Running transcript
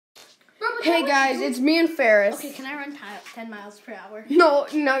Hey guys, it's me and Ferris. Okay, can I run 10 miles per hour? No,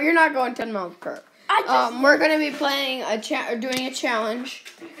 you're not going 10 miles per hour. We're gonna be playing doing a challenge,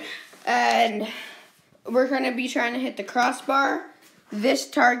 and we're gonna be trying to hit the crossbar, this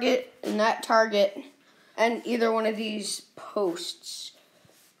target, and that target, and either one of these posts.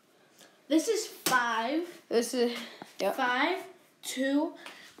 This is 5. This is 5, 2,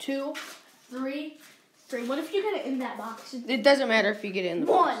 2, 3, 3. What if you get it in that box? It doesn't matter if you get in the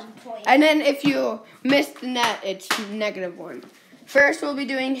box. 1 point. And then if you miss the net, it's -1. First, we'll be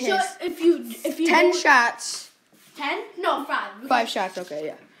doing his. So if you 10 shots. 10? No, 5. 5 shots. Okay,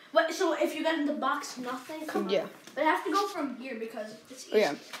 yeah. But so if you get in the box, nothing. Come on. Yeah. But I have to go from here because it's easy.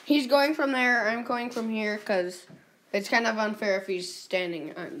 Yeah. He's going from there. I'm going from here because it's kind of unfair if he's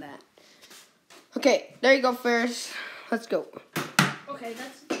standing on that. Okay, there you go, Ferris. Let's go. Okay,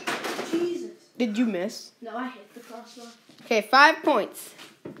 that's Jesus. Did you miss? No, I hit the crossbar. Okay, 5 points.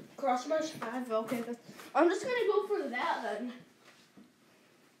 Crossbar's 5. Okay, I'm just gonna go for that then.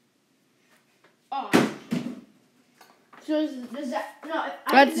 Oh. So does that no?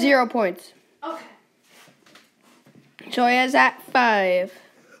 That's 0 points. Okay. So he has at 5.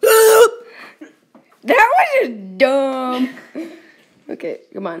 That was just dumb. Okay,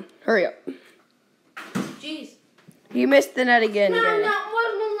 come on, hurry up. Jeez. You missed the net again, No, guys. not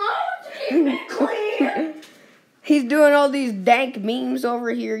to keep it clean. He's doing all these dank memes over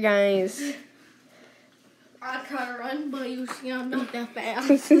here, guys. I try to run, but you see I'm not that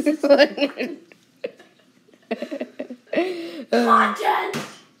fast. Content!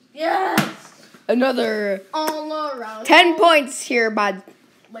 Yes! Another All around. 10 points here, bud.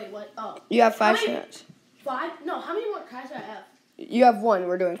 Wait, what? Oh. You have 5 How many- shots. 5? No, how many more tries do I have? You have 1.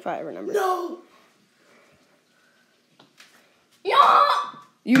 We're doing 5, remember? No! Yeah!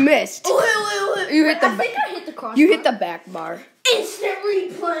 You missed. Wait. You hit the I think I hit the crossbar. You hit the back bar. Instant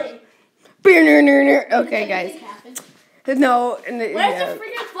replay. Okay, guys. No, Where's the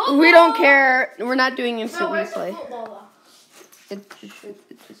freaking football? we don't care. We're not doing instant Bro, where's the replay. football,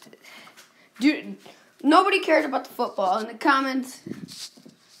 Dude, nobody cares about the football. In the comments.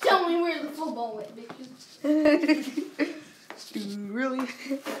 though? Tell me where the football went, bitches. Really?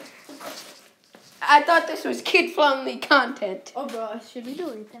 I thought this was kid-friendly content. Oh, bro, I should be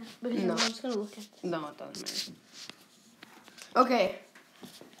doing that. Because No. I'm just gonna look at it. No, it doesn't matter. Okay.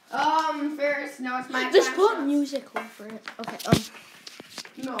 Ferris, no, it's my Just time put shots. music over it. Okay,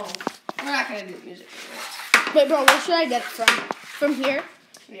 No, we're not gonna do music. Wait, bro, where should I get it from? From here?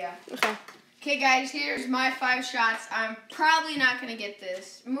 Yeah. Okay. Okay, guys, here's my 5 shots. I'm probably not gonna get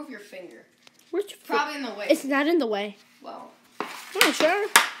this. Move your finger. Where's your Probably in the way. It's not in the way. Well. Oh, sure.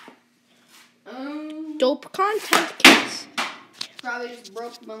 Dope. Dope content, kids. Probably just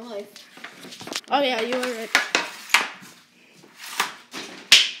broke my life. Oh, yeah, you were right.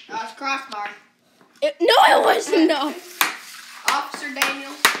 That was crossbar. No, it wasn't, no. Officer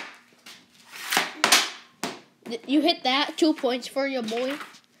Daniel. You hit that. 2 points for your boy.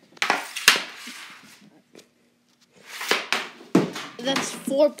 That's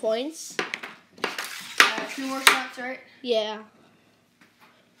 4 points. 2 more shots, right? Yeah.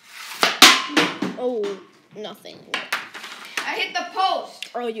 Oh, nothing. I hit the post.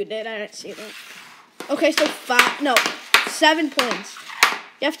 Oh, you did. I didn't see that. Okay, so 7 points.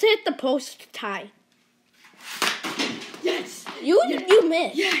 You have to hit the post to tie. Yes. You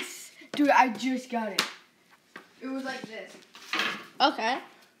missed. Yes. Dude, I just got it. It was like this. Okay.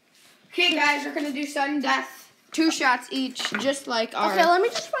 Okay, guys, we're gonna do sudden death. 2 shots each, just like our Okay, let me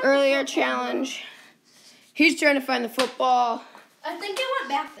just find earlier the football. challenge. He's trying to find the football. I think it went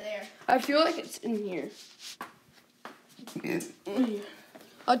back there. I feel like it's in here.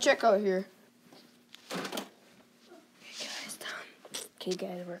 I'll check out here. Okay,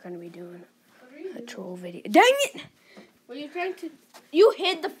 guys, we're gonna be doing a troll video. Dang it! Were you trying to? You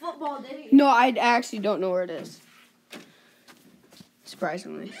hit the football, didn't you? No, I actually don't know where it is.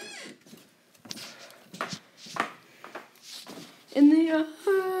 Surprisingly. In the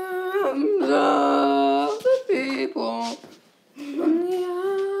arms of the people. In the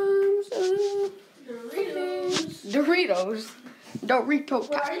arms of Doritos. Doritos.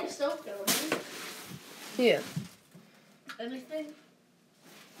 Where are you still filming? Yeah. Anything?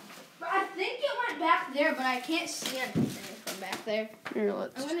 But I think it went back there, but I can't see anything from back there. Here,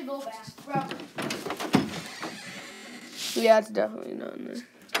 let's. I'm gonna go back, bro. Yeah, it's definitely not in there.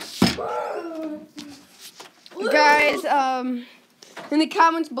 Guys, in the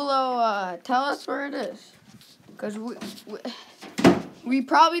comments below, tell us where it is. Because we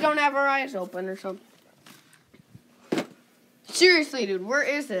probably don't have our eyes open or something. Seriously, dude, where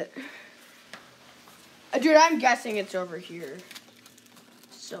is it? Dude, I'm guessing it's over here.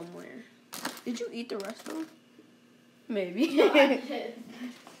 somewhere. Did you eat the rest of them? Maybe.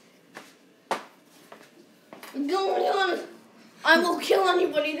 No, I did. I will kill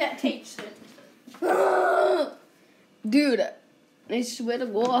anybody that takes it. Dude, I swear to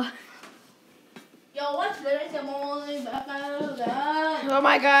God. Yo, what's this? I'm only back out of that. Oh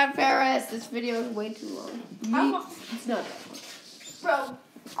my God, Ferris, this video is way too long. It's not that long. Bro,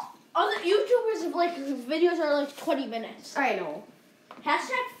 other YouTubers have like videos are like 20 minutes. I know.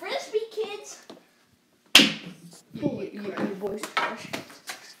 Hashtag Frisbee kids. Holy your voice crush.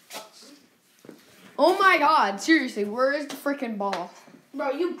 Oh my God, seriously, where is the freaking ball?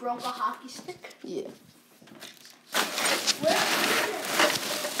 Bro, you broke a hockey stick. Yeah. Where is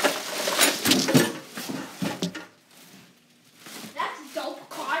it? That's dope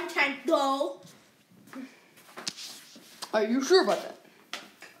content, though. Are you sure about that?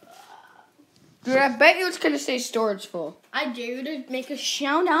 Dude, I bet you it's gonna say storage full. I dare you to make a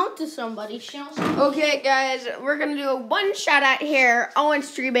shout out to somebody. Okay, guys, we're gonna do a one shout out here. Owen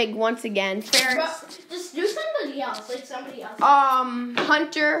Streebig once again. Ferris. Bro, just do somebody else, like somebody else.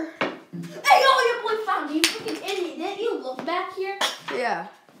 Hunter. Hey, yo, your boy found you. You freaking idiot. Didn't you look back here? Yeah.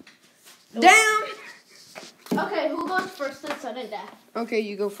 Damn. Okay, who goes first in sudden death? Okay,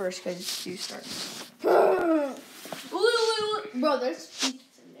 you go first because you start. Bro, there's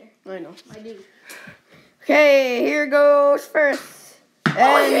cheats in there. I know. I do. Okay, here goes first. Oh,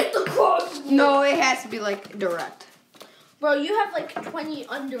 I hit the cross. No, it has to be like direct. Bro, you have like 20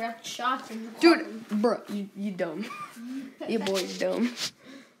 undirect shots in the Dude, bro, you dumb. Your boy's dumb.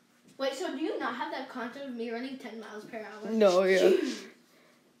 Wait, so do you not have that content of me running 10 miles per hour? No, yeah.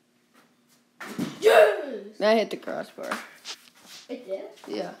 Yes! That hit the crossbar. It did?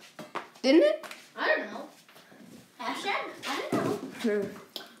 Yeah. Didn't it? I don't know. Hashtag? I don't know.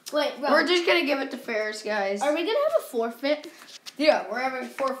 Wait, bro. We're just gonna give it to Ferris, guys. Are we gonna have a forfeit? Yeah, we're having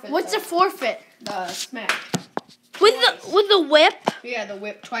forfeit. What's a forfeit? The smack. With the whip? Yeah, the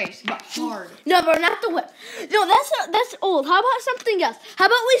whip twice, but hard. No, bro, not the whip. No, that's old. How about something else? How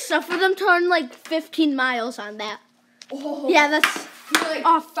about we suffer them to run like 15 miles on that? Oh. Yeah, that's Like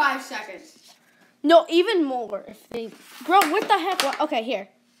off. 5 seconds. No, even more. If they, bro, what the heck? What? Okay, here.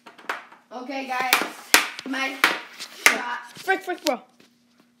 Okay, guys. My shot. Frick, bro.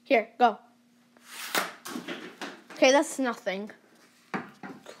 Here, go. Okay, that's nothing.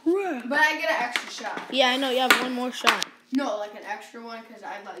 But I get an extra shot. Yeah, I know. You have one more shot. No, like an extra one because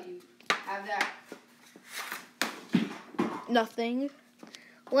I let you have that. Nothing.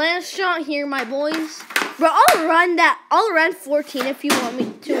 Last shot here, my boys. Bro, I'll run 14 if you want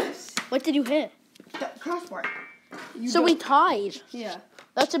me to. Yes. What did you hit? The crossbar. So we tied. Yeah.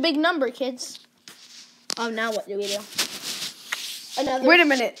 That's a big number, kids. Oh, now what do we do? Another. Wait a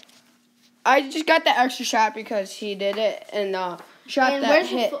minute. I just got the extra shot because he did it, and shot And that where's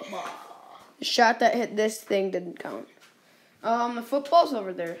hit. the football? The shot that hit this thing didn't count. The football's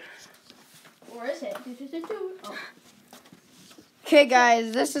over there. Where is it? Oh. Okay,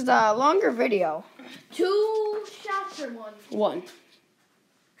 guys, this is a longer video. 2 shots or one? One.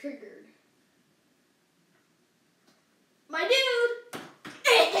 Triggered. My dude!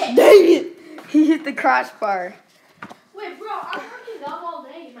 Dang it! He hit the crossbar. Wait, bro, I'm working out all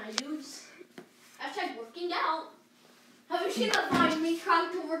day, my dudes. Hashtag working out. Have you seen that line me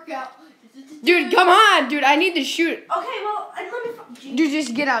trying to work out? Dude, come on, dude. I need to shoot. Okay, well, let me. Dude,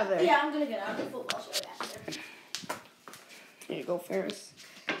 just get out of there. Yeah, I'm gonna get out of the football right after. Here you go, Ferris.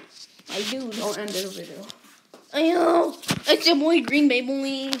 My dude. Don't end the video. I know. It's a boy green bay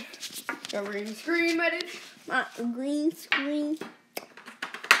boy. Green screen, my dude. Green screen.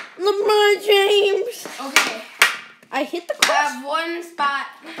 LeBron James. Okay. I hit the I cross. have one spot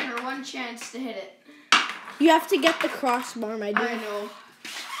or one chance to hit it. You have to get the crossbar, my dude. I know.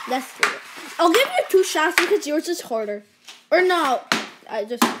 Let's do it. I'll give you 2 shots because yours is harder. Or no.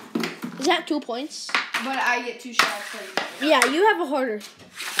 Is that 2 points? But I get 2 shots. Yeah, you have a harder.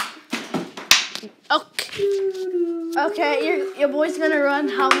 Okay. Okay, your boy's gonna run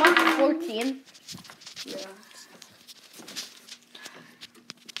how much? 14. Yeah.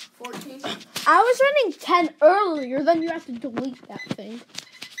 14. I was running 10 earlier, then you have to delete that thing.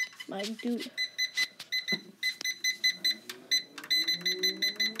 My dude.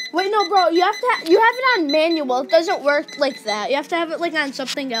 Wait, no, bro. You have it on manual. It doesn't work like that. You have to have it like on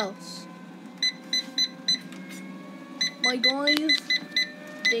something else. My guys.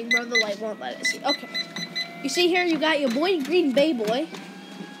 Dang, bro, the light won't let it see. Okay. You see here, you got your boy Green Bay boy.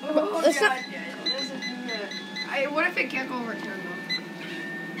 Oh, That's God. not- What if it can't go over 10 though?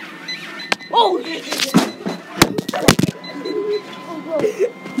 Oh!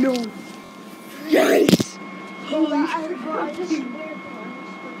 No. Yes. I just swear, bro.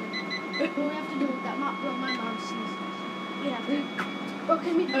 But we have to do it that my mom sees us. We have to. Bro,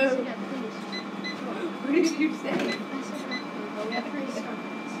 can we do this again, please? What did you say? I said, we have to restart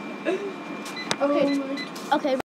this. Okay. Okay.